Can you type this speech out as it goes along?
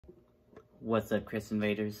What's up, Chris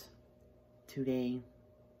Invaders? Today,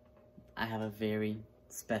 I have a very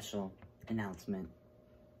special announcement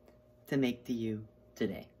to make to you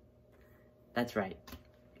today. That's right.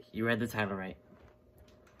 You read the title right.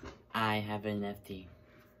 I have an NFT.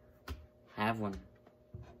 I have one.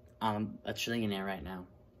 I'm a trillionaire right now.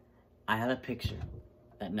 I have a picture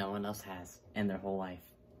that no one else has in their whole life.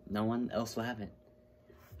 No one else will have it.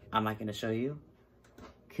 I'm not going to show you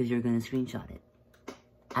because you're going to screenshot it.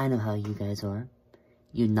 I know how you guys are.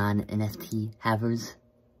 You non-NFT havers.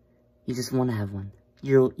 You just want to have one.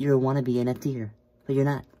 You're a wannabe NFTer, but you're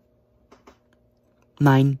not.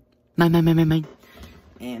 Mine.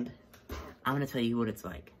 And I'm going to tell you what it's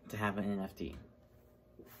like to have an NFT.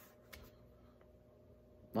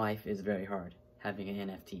 Life is very hard having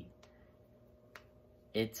an NFT.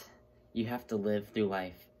 You have to live through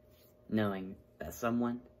life knowing that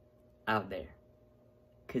someone out there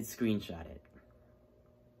could screenshot it.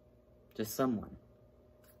 Just someone.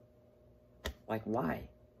 Like, why?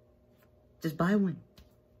 Just buy one.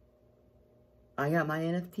 I got my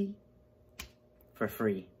NFT for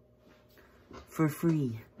free. For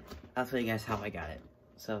free. I'll tell you guys how I got it.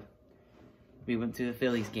 So, we went to the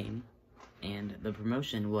Phillies game, and the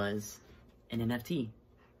promotion was an NFT.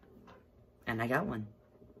 And I got one.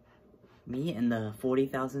 Me and the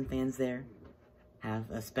 40,000 fans there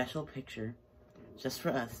have a special picture just for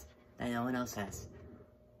us that no one else has.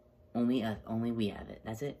 Only us, only we have it.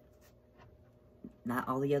 That's it. Not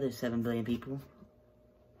all the other 7 billion people.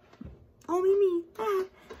 Only me.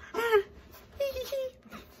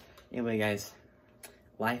 Anyway, guys,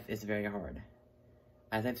 life is very hard.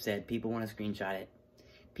 As I've said, people want to screenshot it.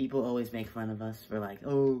 People always make fun of us for like,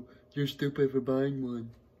 oh, you're stupid for buying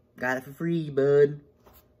one. Got it for free, bud.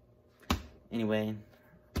 Anyway,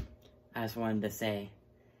 I just wanted to say,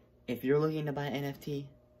 if you're looking to buy an NFT,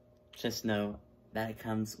 just know that it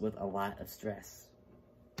comes with a lot of stress.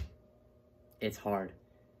 It's hard.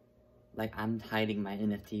 Like, I'm hiding my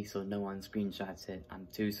NFT so no one screenshots it. I'm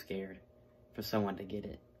too scared for someone to get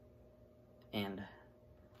it. And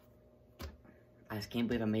I just can't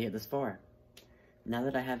believe I made it this far. Now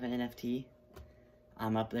that I have an NFT,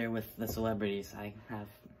 I'm up there with the celebrities. I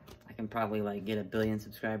can probably like get 1 billion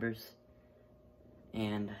subscribers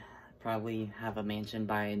and probably have a mansion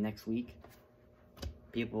by next week.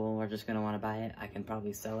 People are just gonna want to buy it. I can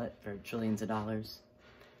probably sell it for trillions of dollars.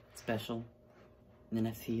 Special. An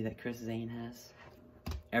NFT that Zane has.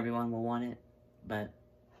 Everyone will want it, but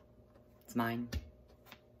it's mine,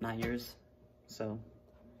 not yours. So,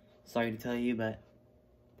 sorry to tell you, but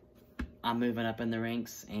I'm moving up in the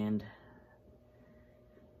ranks, and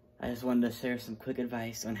I just wanted to share some quick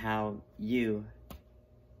advice on how you,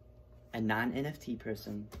 a non-NFT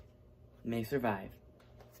person, may survive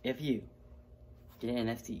if you get an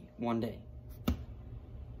NFT one day.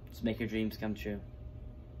 Just make your dreams come true.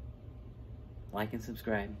 Like and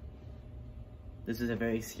subscribe. This is a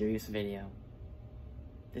very serious video.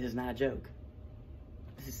 This is not a joke.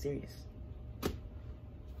 This is serious.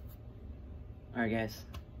 Alright, guys.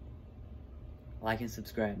 Like and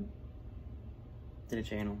subscribe to the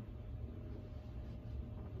channel.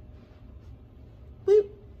 Boop!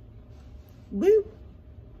 Boop!